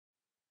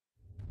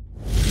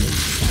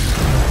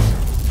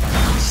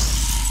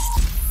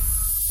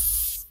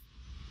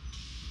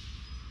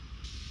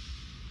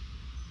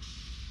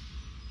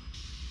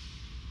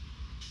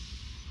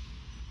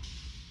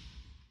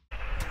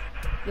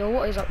Yo,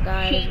 what is up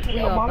guys? We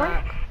are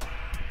back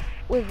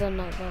with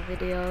another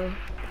video.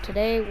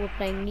 Today we're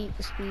playing Need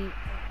for Speed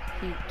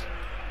Heat.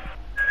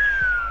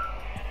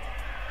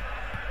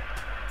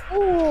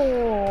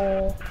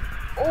 Oh,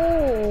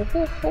 ho,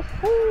 ho,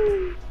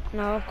 ho.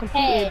 Now I've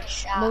completed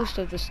most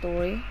of the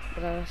story,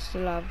 but I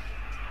still have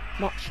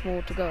much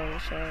more to go,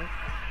 so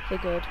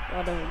figured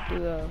why don't we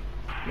do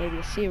maybe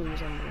a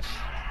series on this.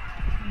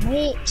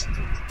 Wait.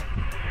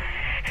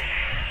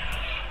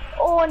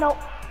 Oh no.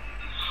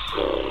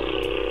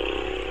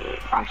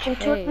 Crash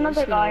into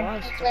another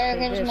guy. They're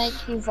going to make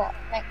you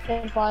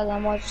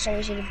violent. Why just so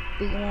easy to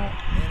beat him up?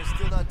 Man is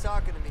still not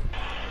talking to me,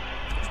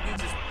 which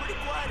means it's pretty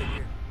quiet in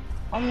here.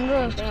 I'm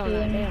just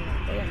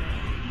kidding.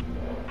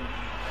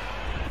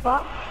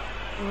 What?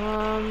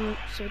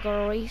 So we got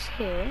a race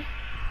here.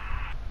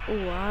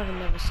 Oh, I haven't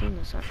never seen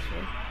this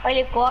actually. What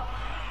you've got?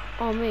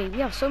 Oh mate, we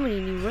have so many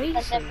new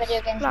races. There's no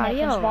video games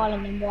make us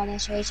violent and why they're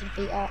so easy to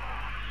beat up.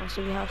 Oh,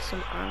 so we have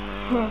some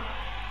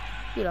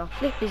you know,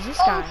 Flip is this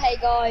guy. Okay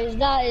guys,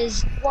 that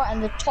is right on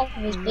the top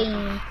of his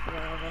beam.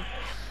 Whatever.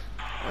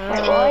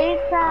 What is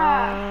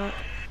that?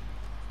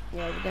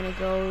 Yeah, we're gonna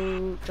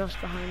go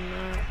just behind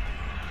that.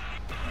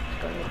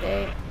 Let's go on the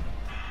day.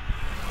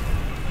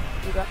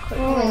 You got quick.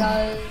 Oh my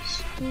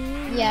guys.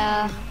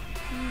 Yeah.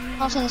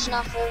 Not in the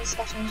snappers,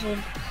 discussions with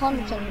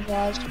 100%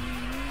 advised.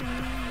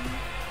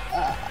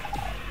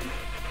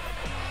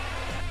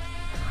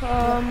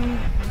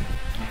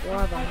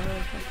 Where the hell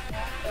is it?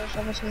 There's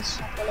obviously a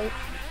snapper lead.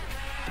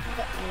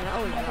 Yeah,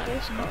 oh yeah,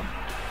 this car.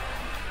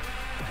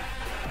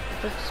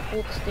 Just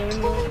sports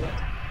steering wheel.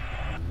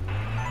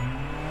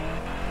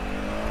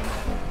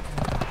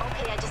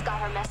 Okay, I just got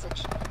her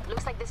message.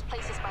 Looks like this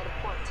place is by the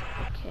port.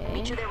 Okay.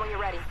 Meet you there when you're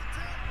ready.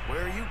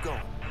 Where are you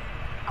going?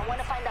 I want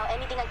to find out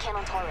anything I can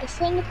on Torres.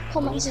 If in the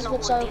comments if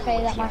it's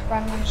okay that my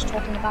friend was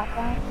talking in the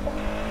background.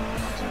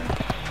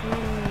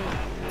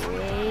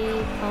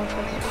 Way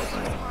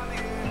comfortable.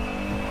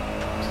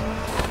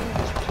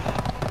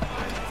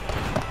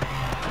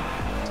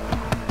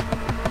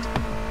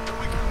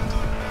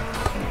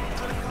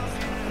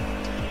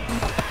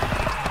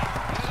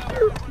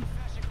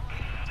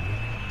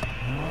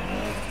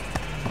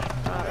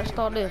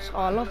 Start this.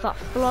 Oh, I love that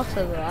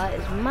flutter. That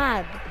is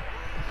mad.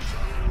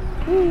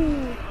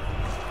 Ooh.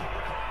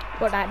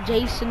 Got that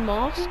Jason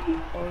mask.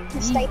 Oh,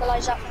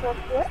 stabilize that real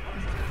quick.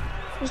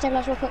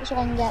 Stabilize real quick so I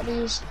can get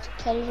these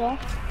kills off.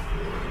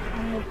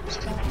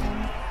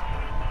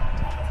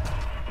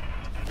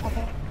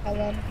 Okay. I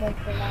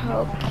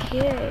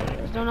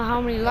don't know how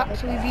many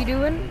laps we'll be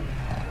doing.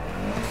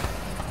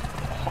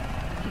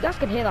 You guys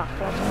can hear that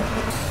flutter.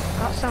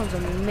 That sounds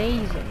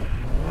amazing.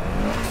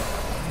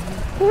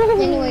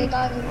 Anyway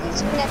guys, if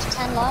this can get to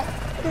 10 likes,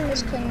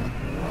 this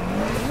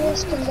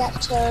can get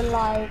to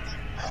like,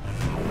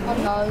 I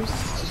don't know,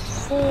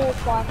 4 or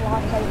 5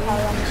 likes, okay,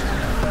 I'm just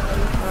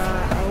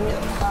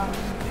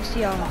gonna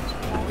see how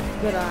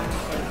good I am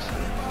first.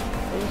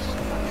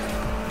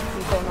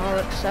 We've got an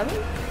RX-7.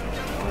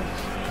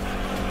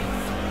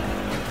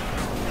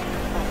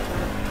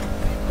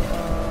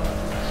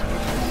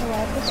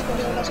 Anyway, this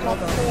video gets like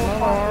 4 or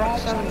 5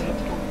 likes.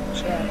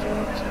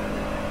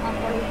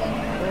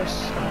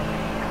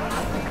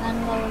 And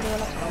we'll do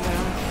like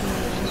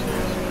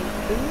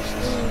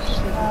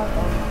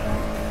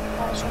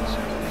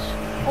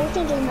I was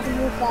thinking of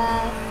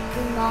Warfare,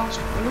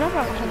 Remastered. I'm never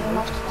actually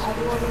Remastered, but I've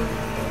already.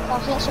 I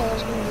thought so I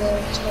was going to go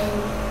to.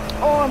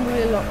 Oh, I'm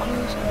really not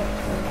close.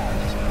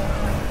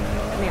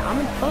 I mean, I'm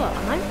in first.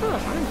 I'm in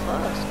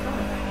first.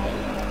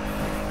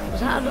 Was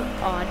that a...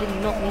 Oh, I did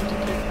not mean to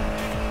take that.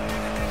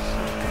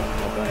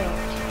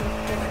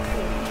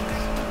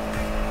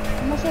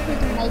 I'm not sure if we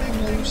can make a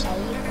new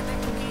save.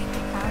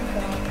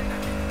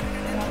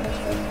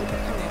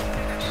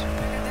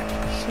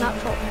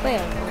 Snapshot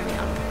fail.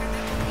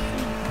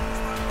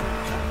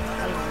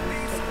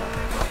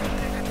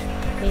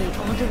 Hey,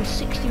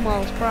 160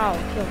 miles per hour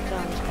killed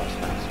down this bus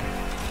fast.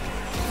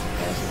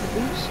 There's the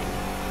boost.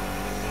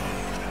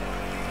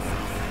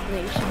 Yeah,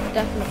 you should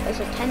definitely. It's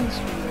a 10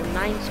 speed or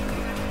 9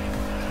 speed.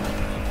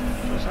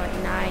 It's like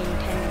 9,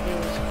 10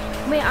 gears.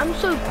 Mate, I'm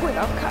so quick.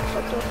 I've catched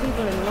up to the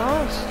people in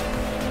last.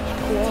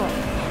 What?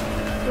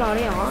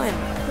 Bloody hell, I am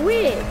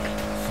quick.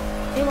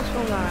 They must go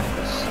like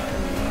the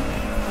second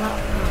lap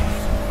now.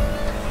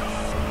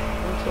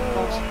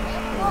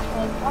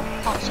 I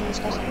can't see this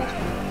guy's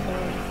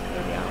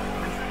maybe out.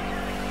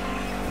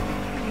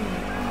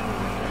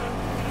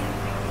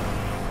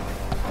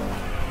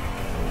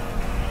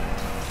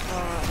 I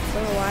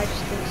don't know why I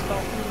just didn't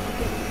stop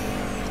music.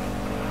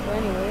 But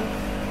anyway.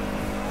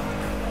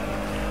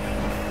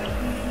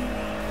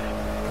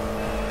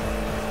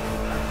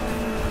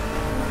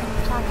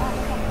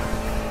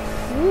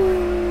 Woo!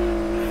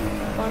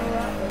 Final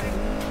lap, baby.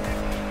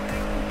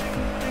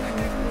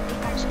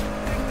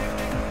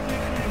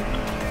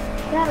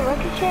 Is that a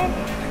ricochet?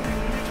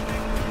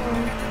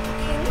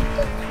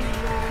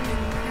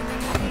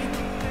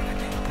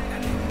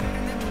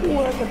 Ooh,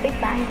 that's a big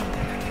bang.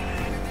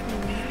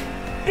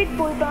 Big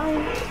boy bang.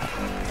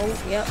 Oh,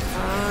 yep,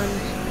 and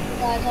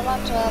Guys, I'd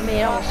like to. Man,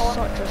 that was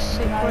such a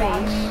sick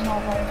race.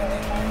 Not very good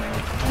thing.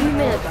 2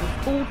 minutes and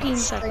 14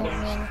 seconds.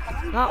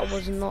 Streaming. That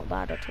was not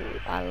bad at all.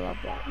 I love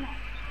that.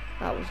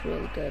 That was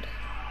really good.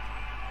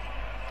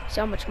 See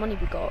how much money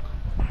we got.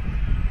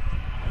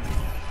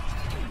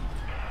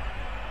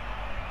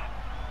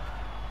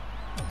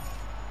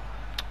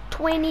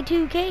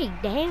 $22K.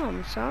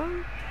 Damn,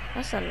 son.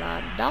 That's a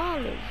lot of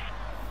dollars.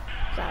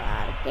 That's a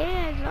lot of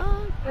cash,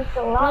 son. It's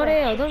a lot Bloody of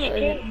hell, don't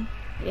shit. it?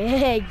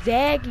 Yeah,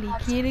 exactly,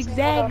 kid,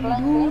 exactly,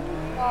 dude.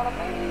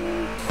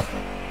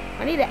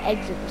 I need to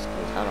exit this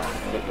place. Hold on,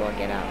 flip, do I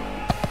get out?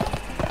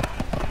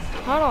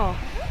 Hold on,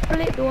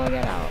 flip, do I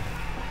get out?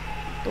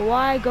 Do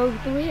I go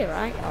through here,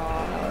 right?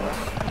 Oh, no.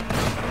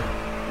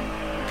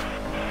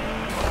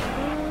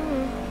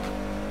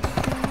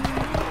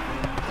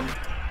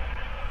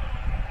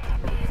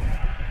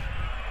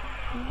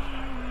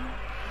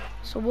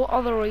 So what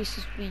other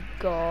races we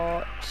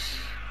got?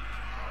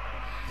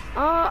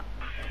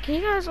 Can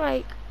you guys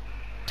like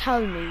tell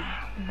me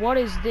what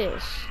is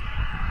this?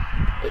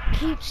 It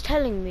keeps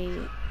telling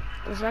me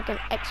there's like an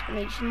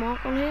exclamation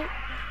mark on it,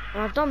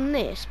 and I've done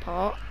this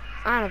part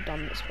and I've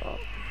done this part.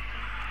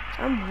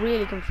 So I'm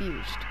really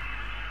confused.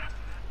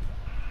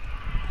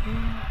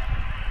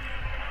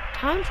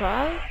 Time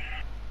trial?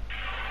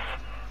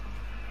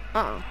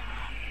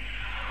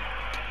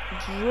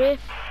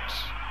 Drift?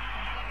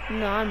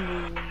 No,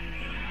 I'm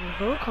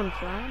Huracan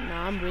fly? No,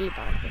 I'm really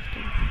bad at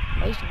drifting.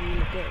 I used to be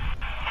really good.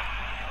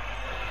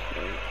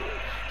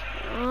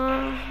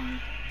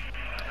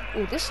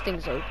 Oh, this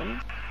thing's open.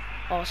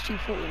 Oh, it's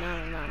 240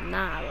 now.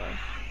 Nah,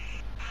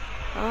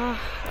 bro.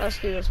 Let's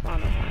do this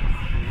final one.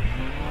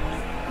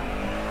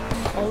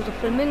 Oh, there's a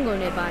flamingo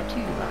nearby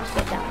too, but I'll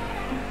sit down.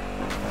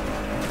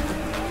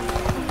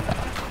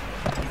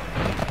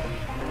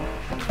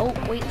 Oh,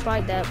 wait, it's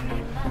right there.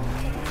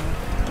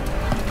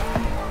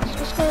 Let's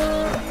just go.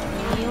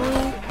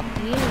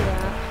 Yeah,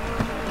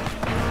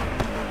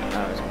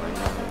 that was my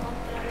level.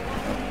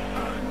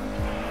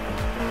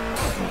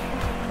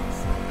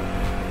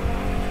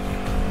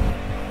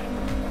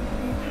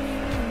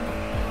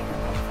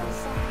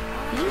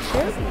 You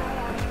should be.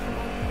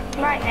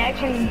 Right,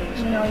 actually,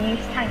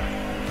 use tank.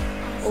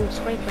 Oh,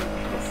 spray paint.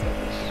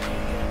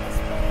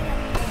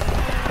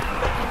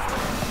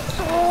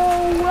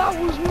 Oh, that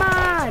was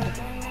mad!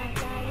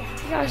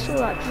 You guys saw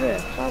that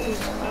drift? That was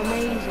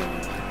amazing.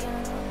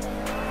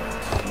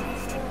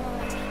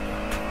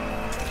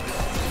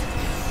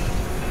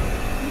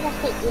 You have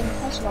to hit the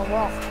impossible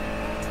rock.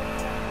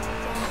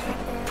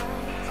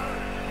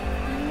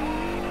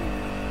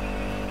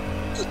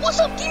 What's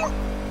up, dude?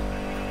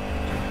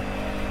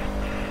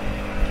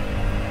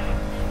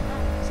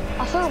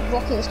 I threw a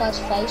rocket at this guy's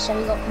face, so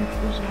he got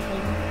confused. I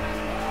think.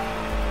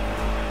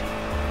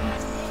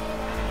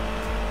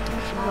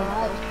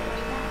 Alright.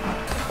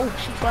 Oh,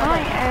 she's Hi,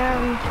 right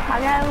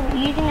hello,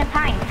 using a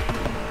tank.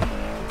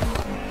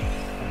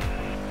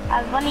 I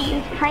want to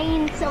use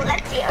plane, so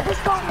let's see how this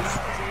goes.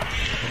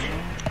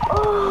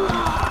 Oh,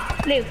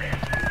 Luke.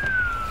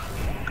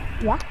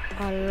 Yeah?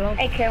 I love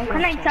Okay, I'm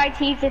gonna try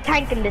to use a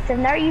tank in this. I've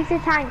never used a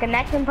tank, and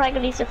next time I'm probably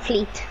gonna use a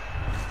fleet.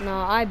 No,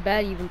 I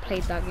barely even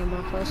played that game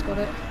when I first got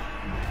it.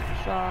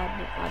 So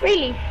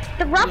Really?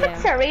 The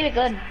rockets are really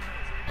good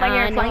when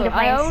you're flying the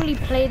I planes. only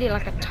played it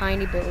like a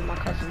tiny bit with my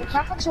cousins.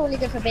 Graphics are really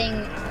good for being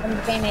when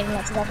the game made in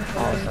like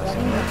 2014.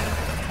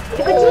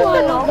 You could use the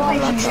Oh, normal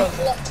you one.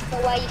 looked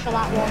away for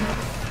that one.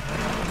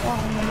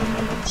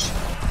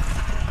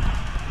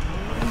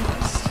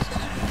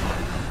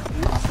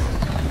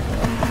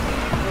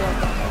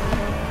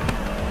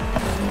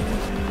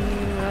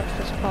 Let's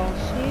just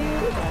pause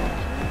here.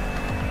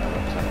 That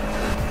looks like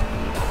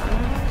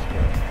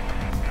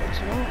it's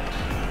not.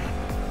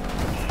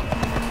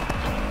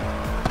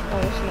 Oh,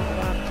 it's not a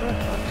bad trip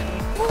actually.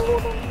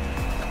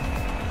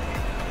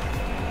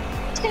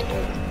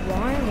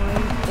 Why am I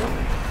doing?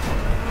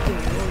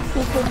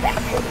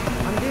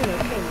 I'm doing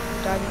okay.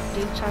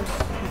 Did chance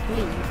to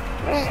complete.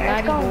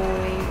 Slidey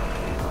boy.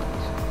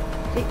 Nice.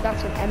 I think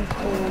that's an M4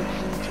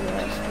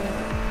 GTS.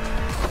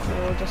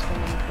 Or just an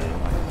M4.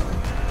 I don't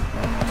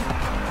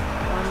know.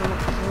 I'm not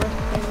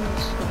drifting.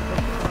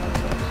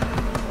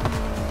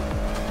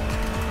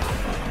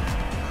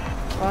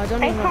 Oh, I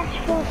don't even know.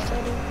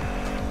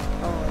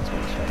 Oh, it's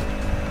one shredded.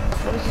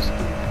 What does this do?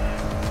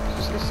 It's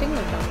just the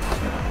signal down.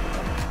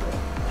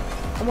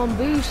 Come on,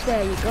 boost,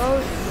 there you go.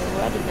 You're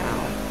ready now.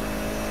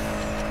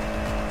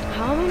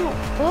 How am I not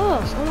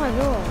first? Oh my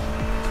god.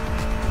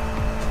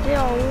 They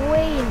are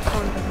way in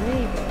front of me,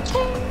 bro.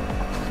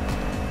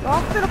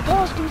 I'm gonna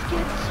pass these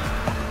kids.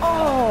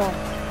 Oh.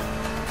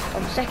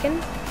 I'm second.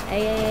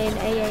 In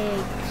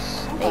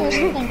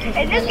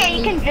this game,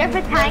 you can drift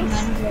with tanks.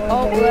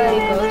 Oh, there he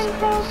goes.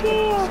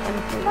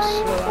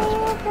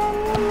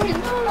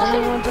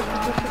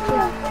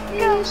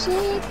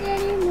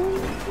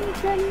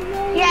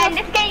 Yeah, in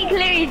this game, you can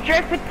literally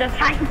drift with the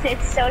tanks.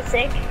 It's so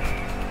sick.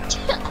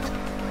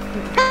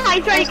 I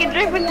swear you can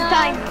drift with the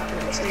tank.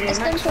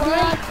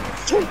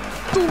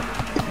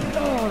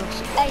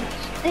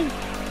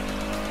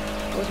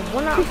 was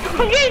 1 out of 3.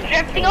 I'm just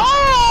drifting. Oh,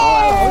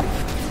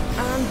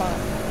 Oh! and bye.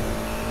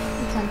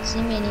 You can't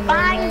see me anymore.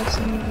 Bang. You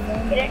see me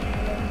again.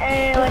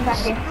 What's that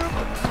here?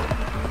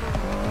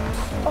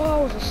 Oh,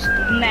 I was a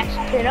stupid.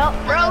 Messed it up,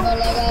 bro.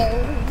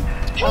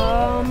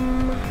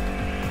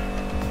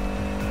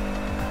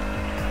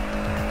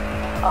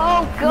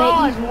 Oh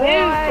god, Mate, he's move,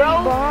 right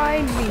bro.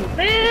 behind me.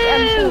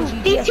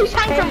 Move! These two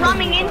tanks are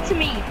running into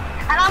me.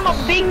 And I'm a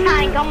big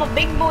tank, I'm a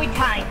big boy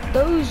tank.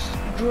 Those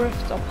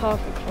drifts are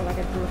perfect for like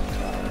a drift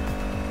trial.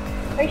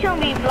 Are you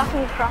showing me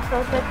blocking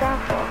crossroads like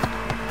that? Or?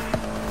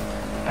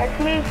 Let's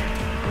move.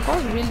 I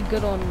was really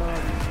good on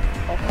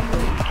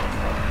off-road.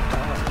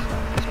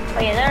 Oh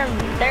yeah,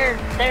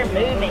 they're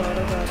moving.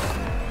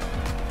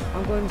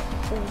 I'm going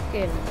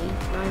fucking 8,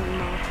 9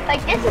 miles.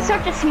 Like this is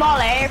such a small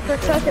area for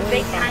such a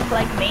big tank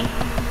like me.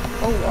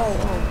 Oh.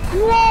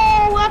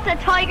 Whoa, that's a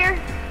tiger.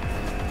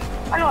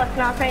 Oh no, it's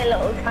not, it's a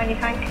little tiny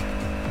tank.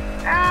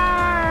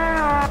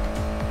 Ah,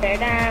 they're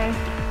down.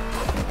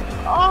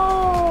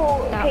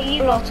 Oh, That okay,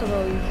 you go. lot of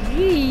those.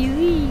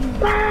 Really?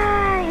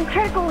 Bang,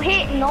 critical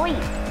hit,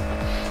 nice.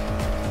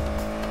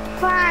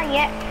 Bang,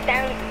 yeah,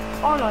 down.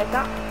 Oh no, it's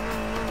not.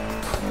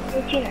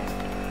 Regina.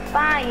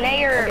 Bang, now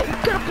you're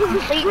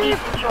completely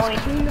destroyed.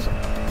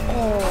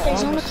 Oh, I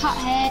just want to cut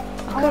here.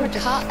 I want to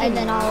cut and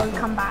then I'll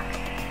come back.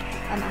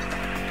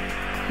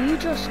 Who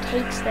just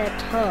takes their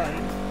turn,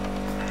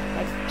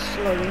 like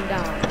slowing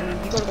down,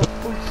 and you gotta go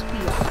full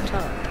speed on the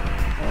turn.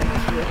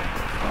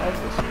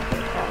 Obviously,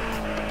 they can't.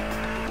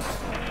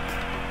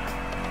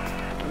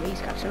 And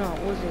he's catching up.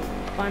 Was it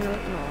final? No,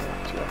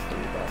 not too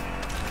often, but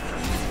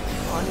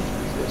I need to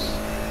use this.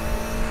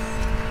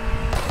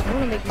 I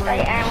wanna make my.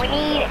 Right, and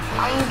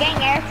I'm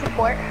getting air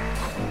support.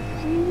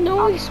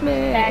 Nice,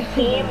 man. That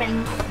came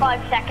in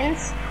 5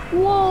 seconds.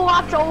 Whoa,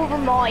 that's over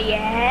my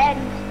head.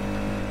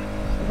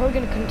 We're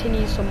probably gonna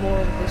continue some more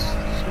of this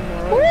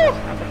tomorrow. Ooh.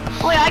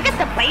 Wait, I get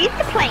to base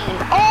the plane.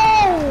 Oh,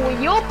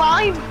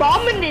 I'm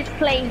bombing this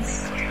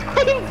place.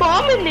 I'm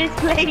bombing this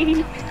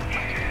place.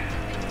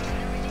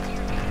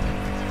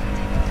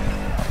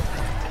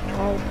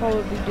 I'll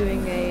probably be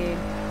doing a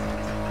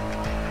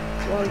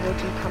World War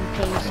II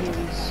campaign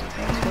series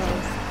as well.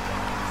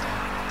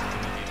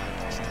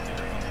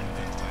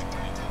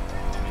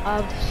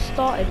 I've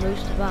started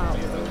most of that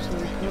with those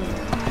new.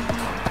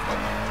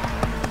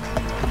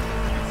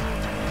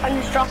 I'm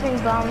just dropping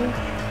bombs.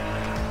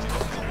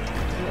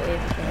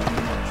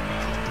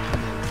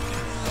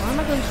 Why am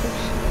I going so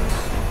slow?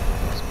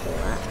 Let's pull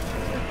that.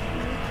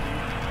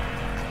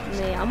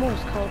 Me, I'm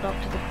always called up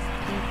to the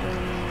people in...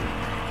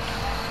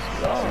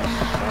 Oh,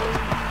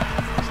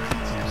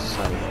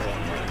 so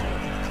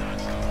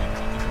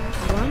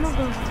why am I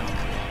going...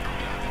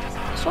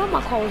 I swear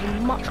my car was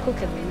much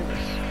quicker than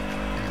this.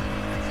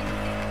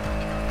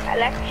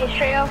 Electric,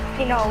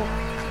 you know,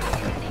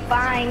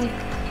 fine.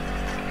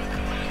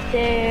 So,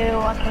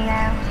 okay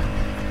now.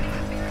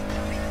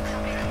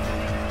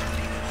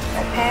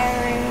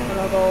 Repairing. And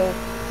I'll go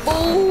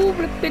full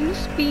flipping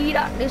speed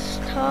at this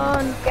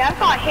turn. Yeah, I've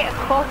got hit a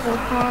couple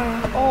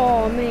times.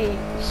 Oh, mate.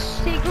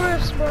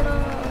 Secrets,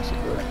 brother.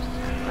 Secrets.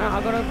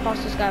 I gotta pass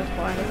this guy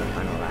before I hit the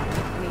final lap. I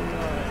mean,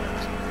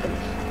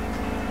 finish.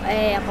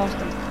 Hey, I passed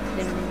him.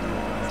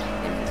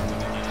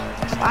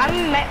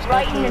 I'm met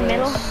right in the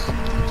middle.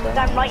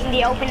 I'm right in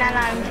the open and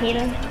I'm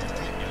healing.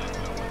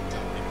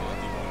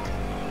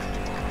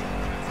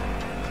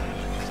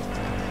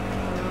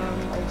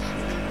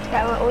 So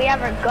we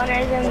have our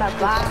gunners in the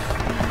back.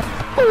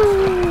 I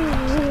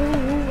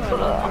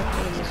love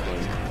playing this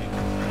game.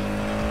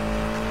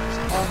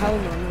 Oh, hell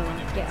no,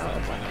 get out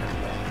of that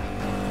camera.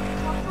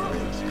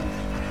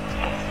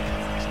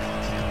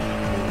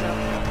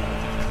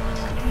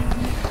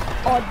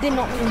 Oh, I did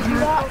not mean to do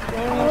that.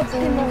 Oh, I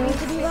did not mean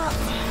to do that.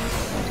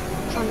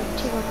 Trying to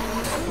take my camera.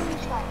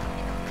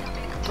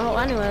 Oh,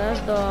 anyway,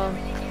 that's the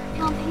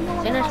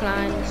finish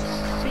line.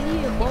 See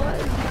you,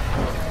 boys.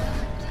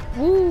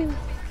 Woo!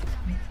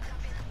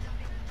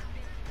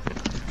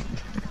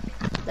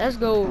 Let's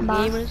go,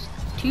 gamers.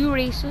 2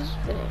 races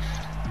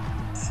finished.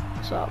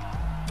 So,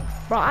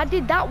 bro, I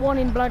did that one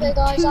in bloody Hey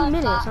guys, 2 I'm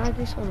minutes. back. I did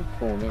this one in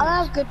 4 minutes.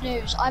 I have good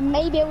news. I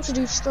may be able to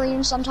do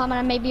streams sometime and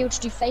I may be able to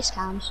do face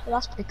cams. So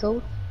that's pretty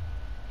cool.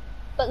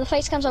 But the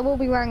face cams I will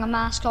be wearing a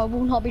mask, so I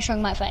will not be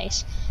showing my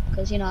face.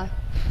 Because, you know,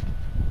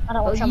 I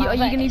don't want to show my Are face.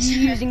 you going to be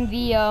using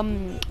the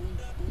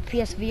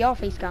PSVR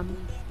face cam?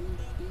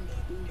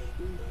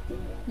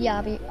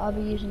 Yeah, I'll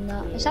be using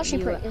that. It's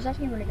actually really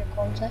good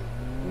quality.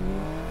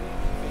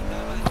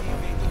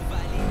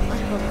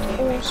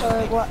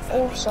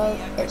 Also,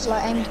 it's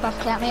like aimed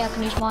perfectly at me. I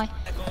can use my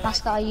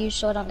mask that I use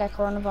so I don't get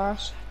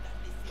coronavirus.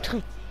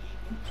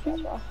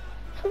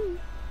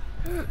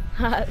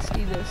 Let's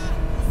do this.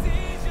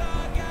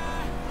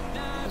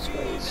 Let's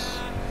race.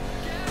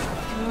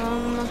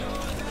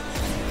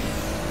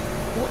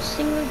 What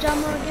single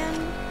jammer again?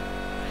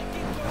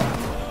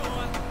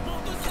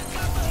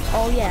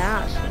 Oh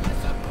yeah, actually.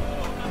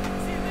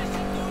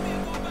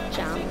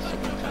 Jam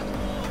single jammer.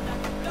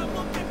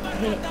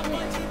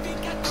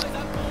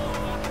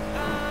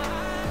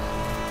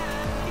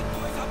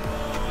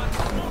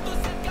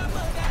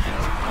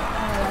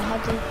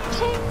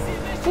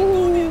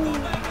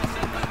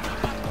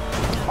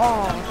 Oh,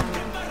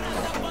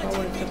 I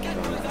would have just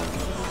thrown it.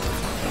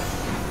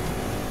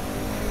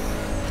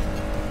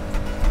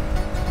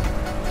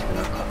 Just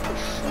gonna cut the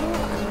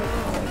short and make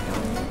my way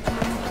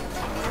down.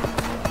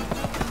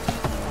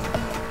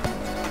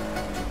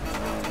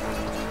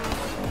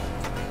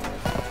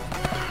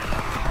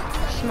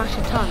 Smash a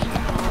ton.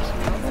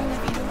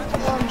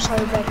 Oh, I'm so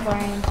big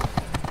brain.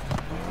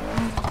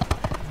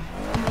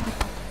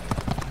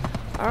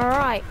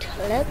 Alright,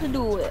 let's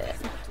do it.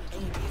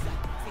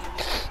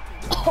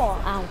 Oh,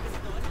 ow.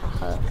 That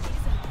hurt.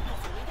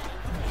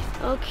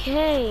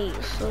 Okay,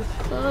 so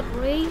third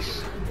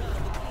race.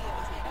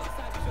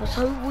 Let's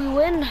hope we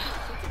win. I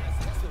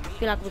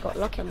feel like we got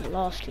lucky on the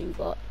last two,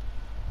 but...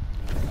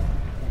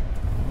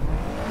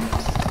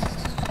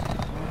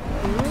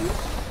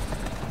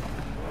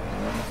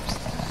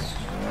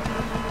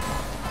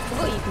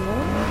 Forgot you can go.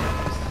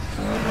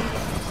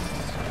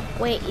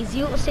 Wait, is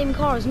he got the same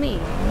car as me?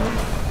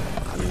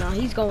 Oh, no,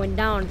 he's going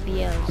down if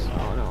he is.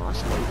 Oh no, I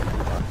see.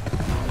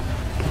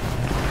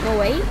 No,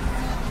 wait.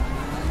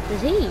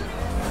 Is he?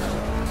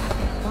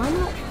 Why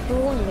not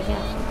blowing the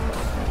gas?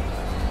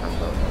 I'm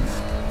broken.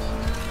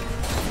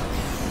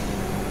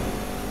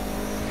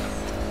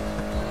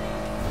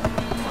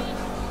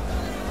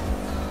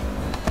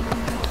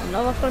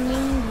 Another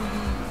flamingo.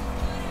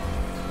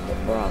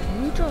 Bro,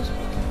 you just...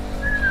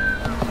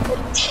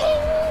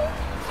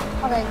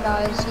 Okay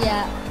guys,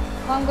 yeah.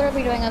 I'm gonna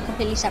be doing a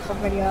completely separate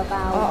video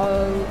about...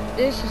 Uh-oh,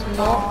 this is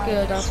not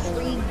good at all.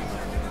 streaming.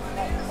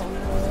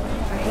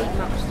 I hate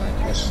maps like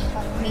this.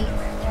 Like me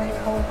doing a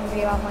whole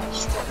video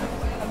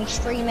about me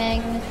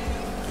streaming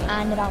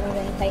and about me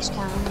doing face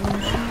cam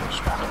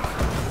stuff.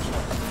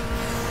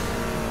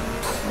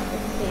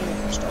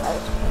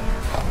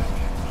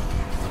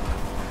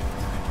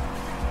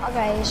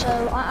 Okay,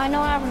 so I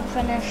know I haven't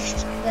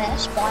finished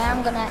this, but I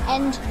am gonna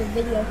end the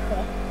video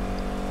here.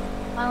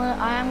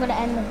 I am gonna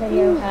end the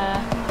video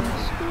here.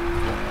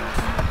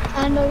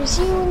 And I'll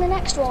see you in the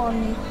next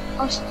one.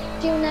 I'll see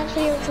you in the next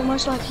video, which will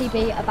most likely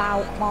be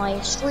about my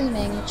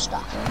streaming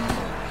stuff.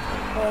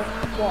 Or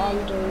what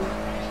I'll do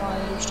if I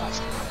do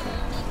stuff.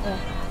 Yeah.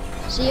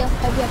 See ya.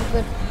 Hope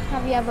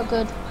you have a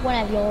good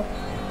whenever you're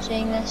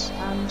seeing this,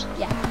 and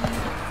yeah.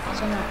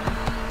 That's on that.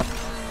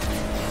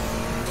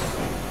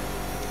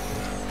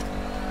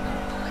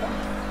 Okay.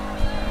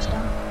 It's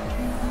done.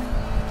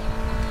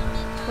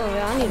 Oh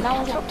yeah, I need to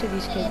catch up to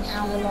these kids. An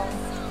hour long.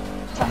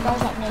 That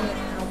was like nearly an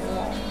hour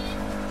long.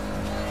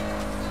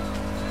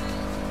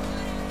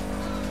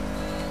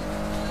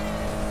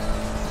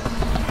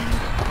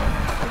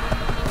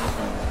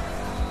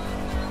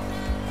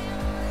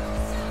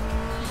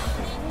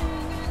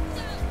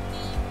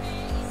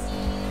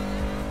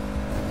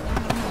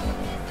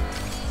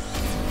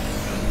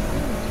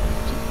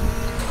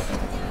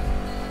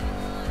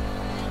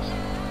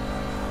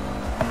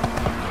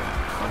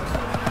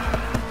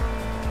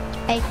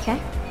 Okay.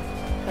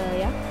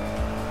 Yeah.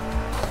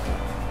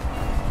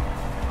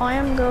 I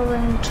am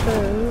going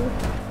to.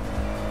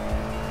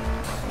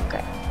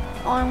 Okay.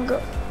 I'm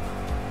go.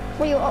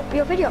 Well,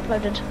 your video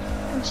uploaded. I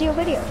can see your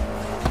video.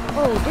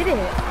 Oh, did it?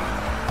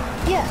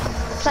 Yeah.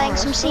 Playing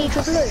some Siege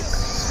with Luke.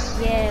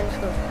 Yeah, let's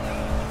go.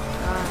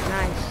 Ah,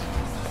 nice.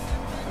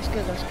 That's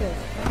good, that's good.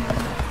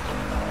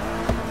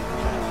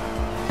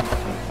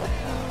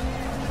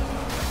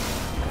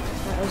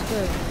 That was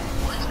good.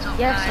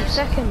 Yes, I'm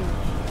second.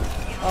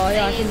 Oh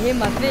yeah, I can hear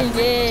my thing.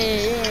 Yeah.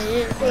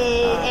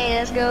 Hey,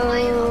 let's go.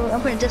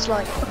 I'm putting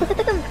dislike.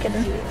 I'm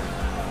kidding.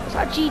 Is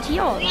that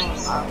GTR?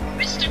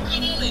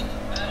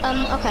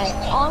 Okay.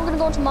 I'm gonna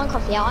go into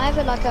Minecraft. Yeah, I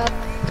have like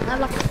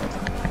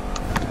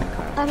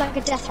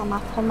a death run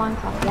map on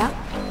Minecraft. Yeah.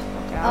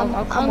 Okay,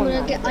 I'll come on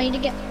now. I need to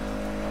get.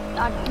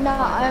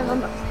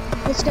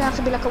 It's gonna have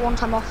to be like a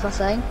one-time offer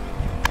thing,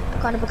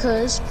 kind of,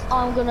 because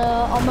I'm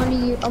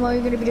only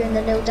gonna be doing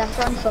the little death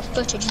run for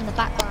footage in the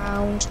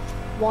background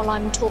while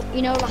I'm talking.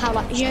 You know how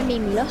like you know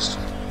Memeless?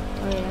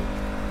 Oh yeah.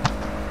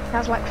 It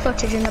has like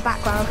footage in the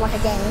background like a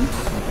game.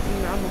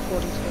 I'm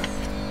recording still.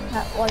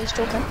 While he's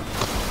talking.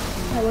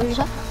 What did you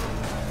say?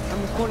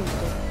 I'm recording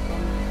still.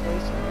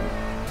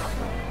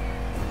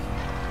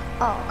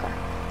 Oh, okay.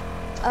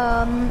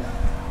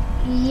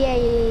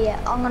 Yeah.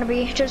 I'm gonna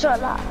be just like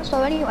that.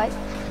 So anyway,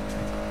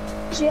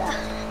 so yeah,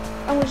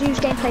 I'm gonna use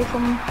gameplay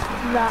from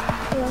that.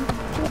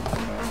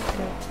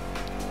 Okay.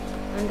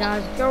 And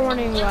guys, if you're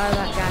wondering why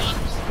that guy's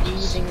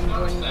using and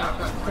joining that,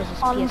 because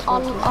his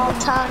PS4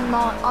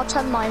 I'll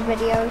turn my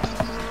video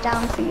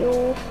down for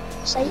your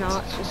sake.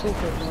 No, it's all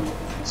good.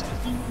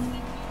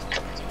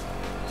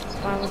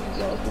 Why would you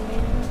go for me?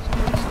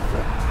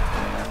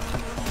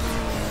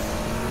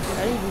 I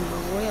didn't even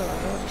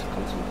realize I was just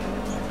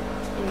concentrating.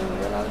 Didn't even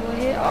realize we're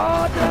here. Oh,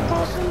 did I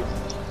pass him?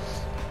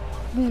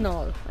 No,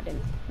 I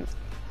didn't.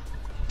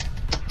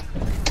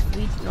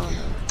 No.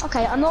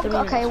 Okay, I'm not.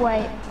 Okay,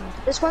 wait.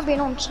 This won't be an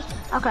answer.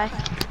 Okay.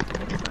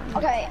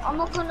 Okay, I'm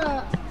not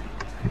gonna.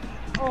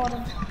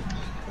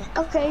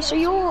 Okay, so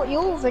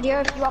your video,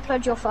 if you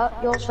upload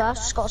yours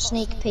first, it's got a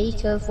sneak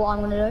peek of what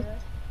I'm gonna do.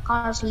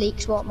 Kind of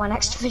leaks what my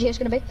next video is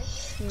gonna be,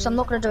 so I'm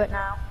not gonna do it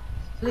now.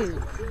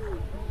 Blue.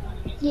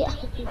 Yeah.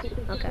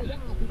 Okay.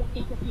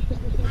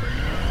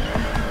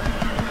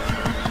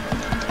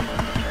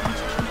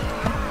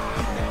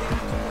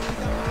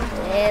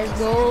 Let's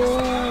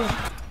go.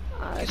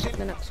 Let's check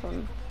the next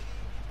one.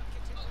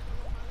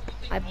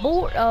 I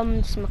bought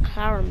this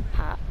McLaren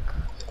pack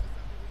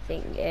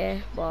thing, yeah,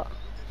 but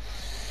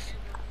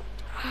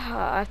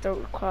I have to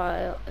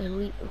require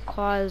elite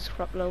requires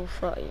crop level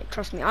 30.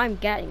 Trust me, I'm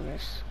getting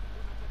this.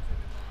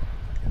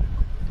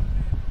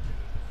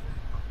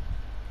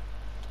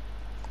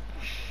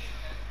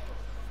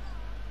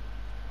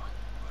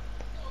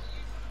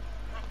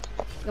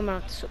 I'm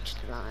gonna have to switch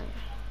to line.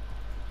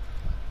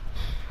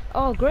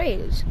 Oh,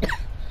 great.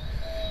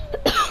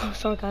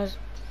 Sorry, guys.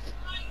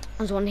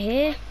 There's one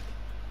here.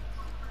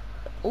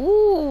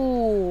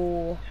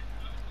 Ooh.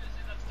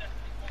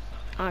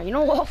 Alright, you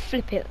know what?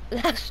 Flip it.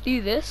 Let's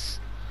do this.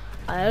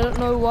 I don't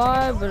know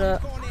why,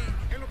 but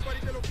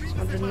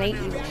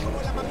 180.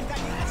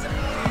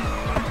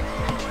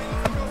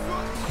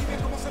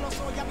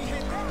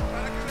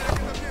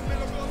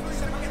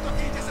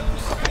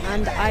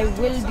 And I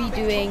will be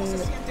doing,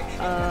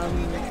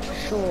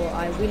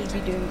 I will be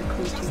doing the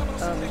Crew 2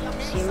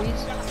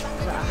 series,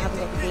 because I haven't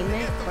got the game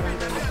yet, but I'm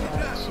doing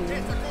it soon.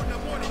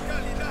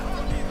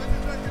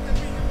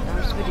 Now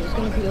this video is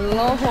going to be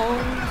long.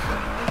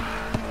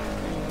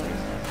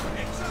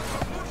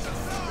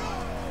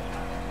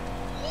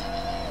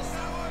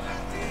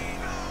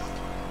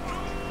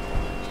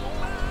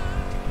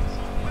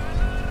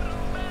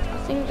 I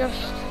think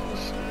just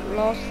this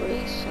last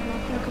race, and I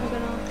think I'm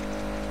going to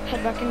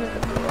head back into the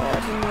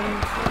garage and then...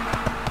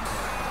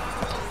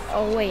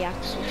 Oh wait, I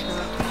have to switch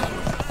now.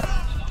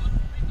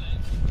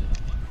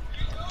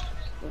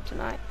 Well,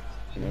 tonight.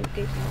 No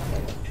good.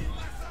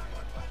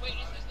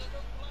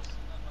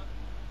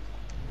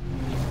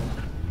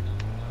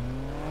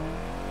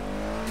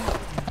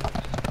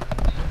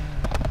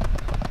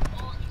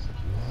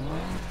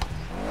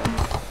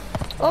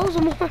 Oh,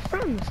 some of my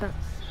friends.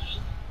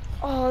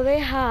 Oh, they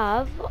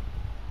have.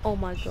 Oh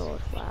my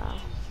god! Wow.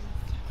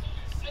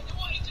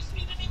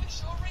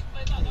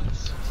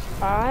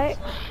 Alright,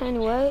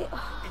 anyway,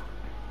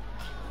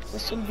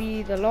 this will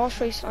be the last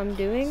race I'm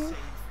doing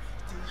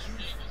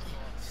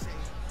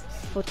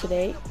for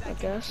today, I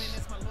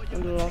guess,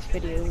 and the last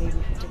video maybe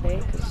for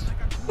today,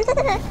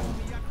 because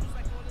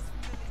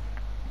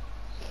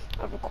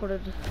I've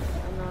recorded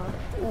enough.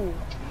 Ooh.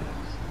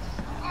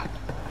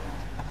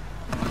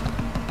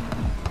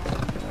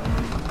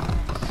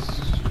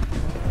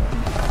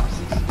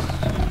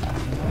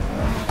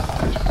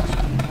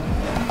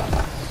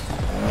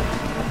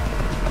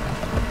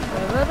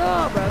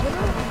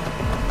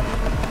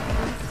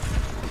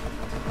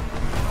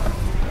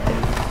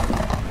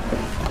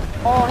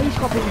 Oh, he's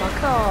copying my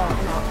car. No,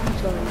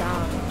 he's going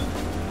down.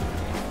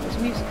 This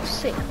music's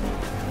sick.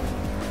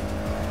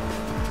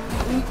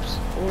 Oops,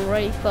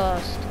 already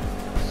first.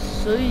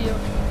 See ya.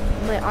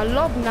 Mate, I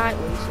love night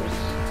races.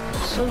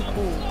 It's so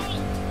cool.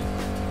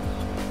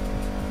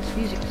 This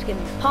music's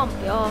getting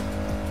pumped, y'all.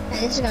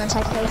 This is gonna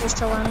take ages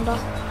to render.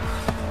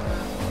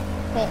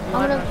 Okay,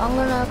 I'm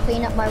gonna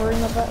clean up my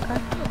room a bit, okay?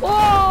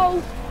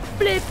 Whoa!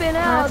 Flipping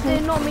out!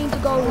 Did not mean to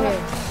go here.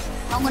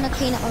 I'm gonna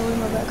clean up my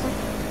room a bit, okay?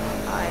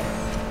 Alright.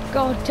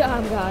 God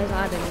damn, guys,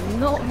 I did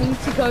not mean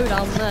to go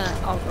down there.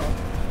 Oh god.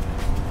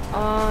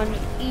 On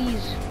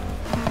ease.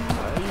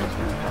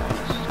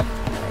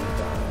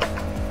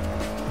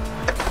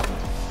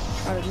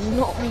 I did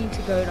not mean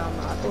to go down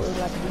there. I thought it was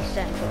like a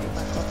descent and put me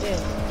back up here.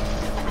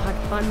 I had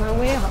to find my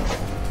way up.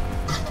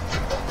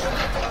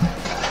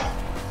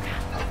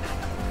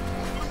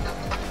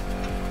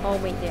 Oh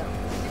wait, there.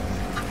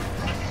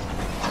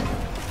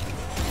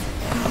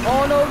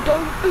 Oh no,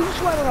 don't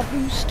boost. Why would I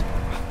boost?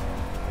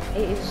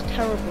 It is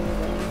terrible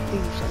when you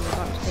boost and you're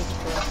about to take it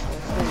to a fall.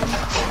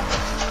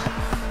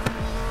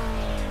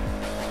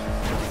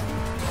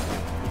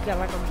 You get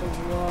like a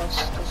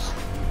worst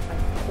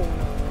like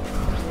corner.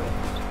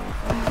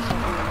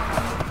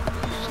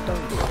 Just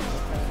don't do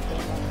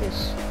it like this.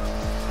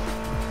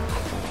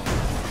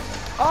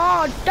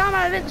 Oh damn it,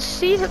 I didn't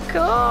see the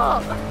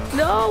car!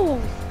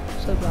 No!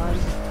 So bad.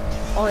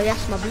 Oh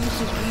yes, my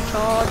boost is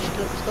recharged.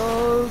 Let's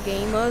go,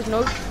 gamers.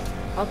 Nope.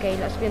 Okay,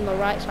 let's be on the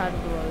right side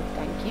of the road.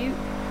 Thank you.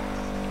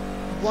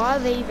 Why are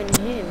they even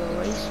here? We're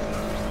racing.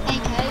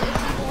 Okay,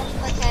 if you want,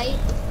 okay.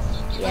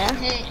 Yeah?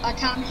 I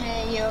can't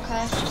hear you,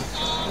 okay? Okay.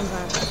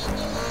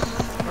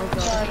 Oh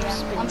god.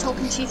 Sorry, I'm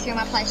talking to you through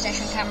my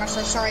PlayStation camera,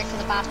 so sorry for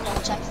the bad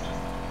quality.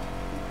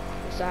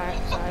 Sorry.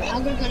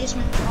 I'm gonna go to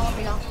some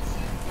lobby now.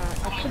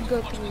 I could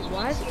go through.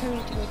 Why is it telling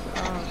me to go through?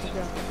 Oh, because I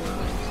have to go.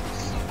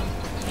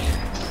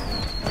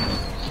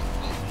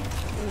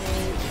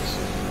 This is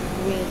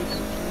really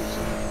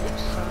confusing.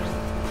 It's fine.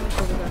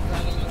 Because we're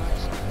driving the right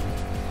side.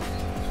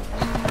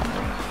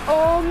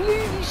 Oh,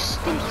 movie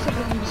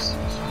stickers!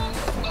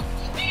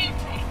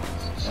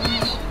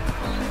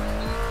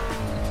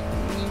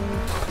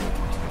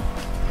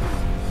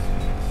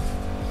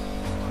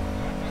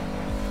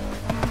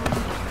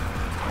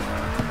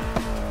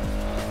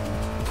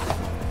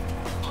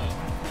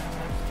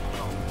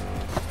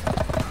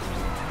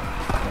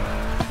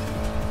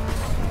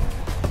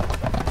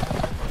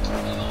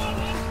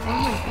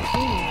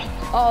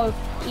 Oh,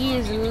 he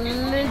is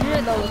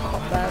legit. Those are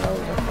cops there. Those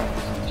are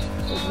cops.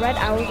 There's red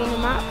arrows on the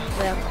map.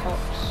 They're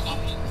cops.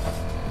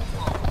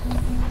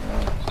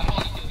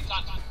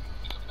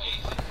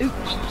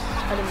 Oops,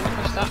 I didn't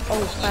press that.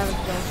 Oh,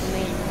 silence on for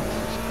me.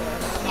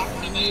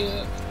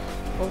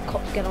 Oh,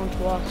 cops get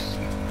onto us.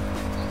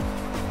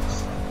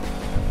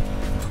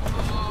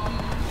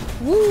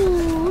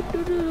 Woo!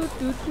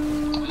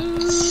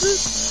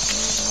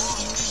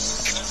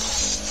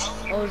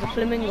 Oh, there's a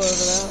flamingo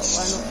over there.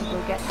 Why not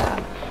people get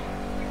that?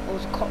 Oh,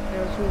 there's a cop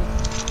there as well.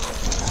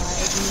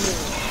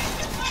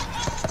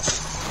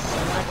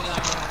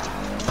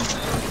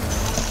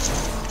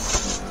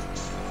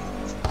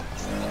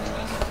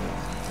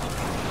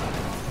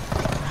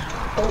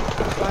 Oh,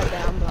 right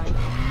there, I'm blind.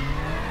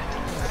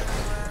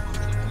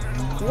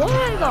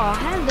 What the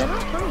hell did I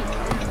break?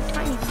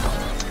 Tiny.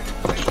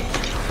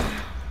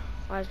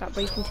 Why is that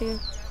breaking too?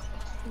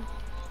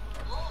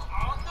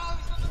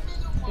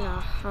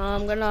 Nah,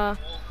 I'm gonna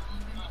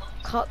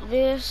cut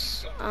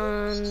this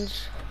and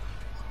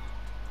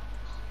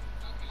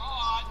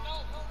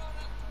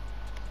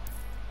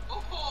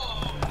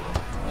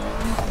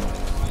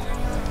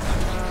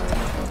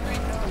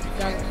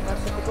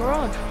that's at the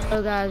garage.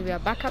 So guys, we are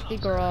back at the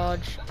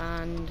garage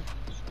and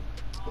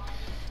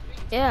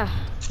yeah,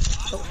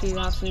 hopefully you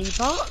have some new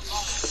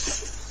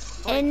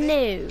parts. And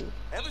new.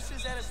 Ever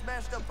since Anna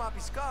smashed up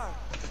Poppy's car,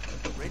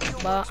 radio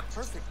But works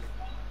perfectly.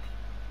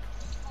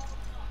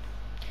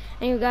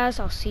 anyway guys,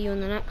 I'll see you in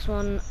the next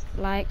one.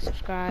 Like,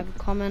 subscribe,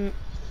 comment,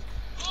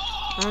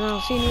 and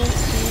I'll see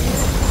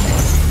you